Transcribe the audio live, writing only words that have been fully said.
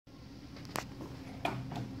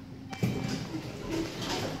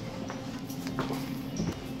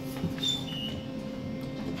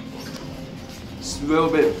a little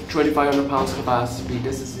bit 2,500 pounds capacity.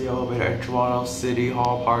 This is the elevator at Toronto City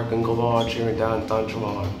Hall Parking Garage here in downtown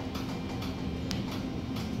Toronto.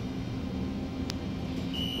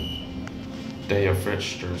 They are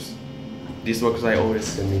fixtures. These looks like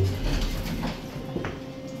Otis to me.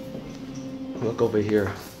 Look over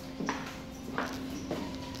here.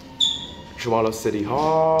 Toronto City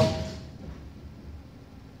Hall.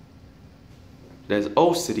 There's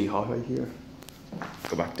Old City Hall right here.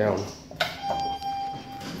 Go back down.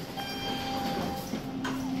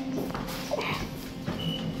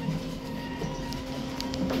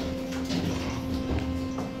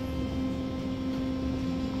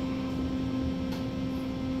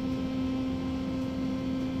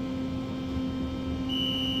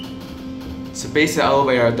 It's a basic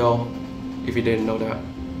elevator though, if you didn't know that.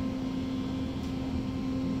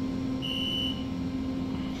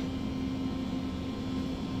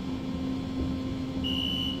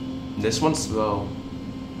 This one's slow.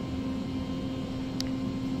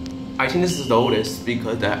 I think this is the Otis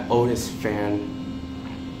because that Otis fan.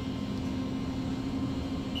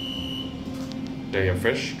 There are your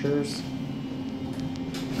fixtures.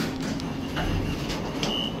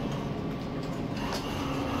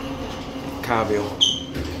 Cabio.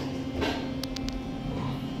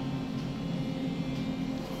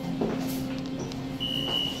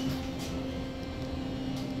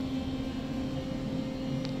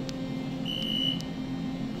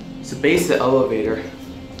 It's a basic elevator,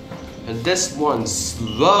 and this one's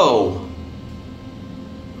slow.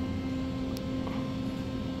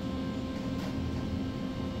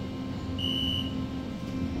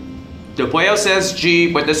 The whale says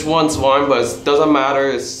G, but this one's 1, but it doesn't matter.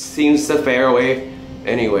 It seems the fairway.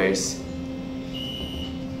 Anyways,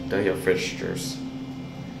 there are your fixtures.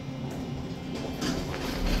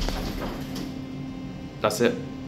 That's it.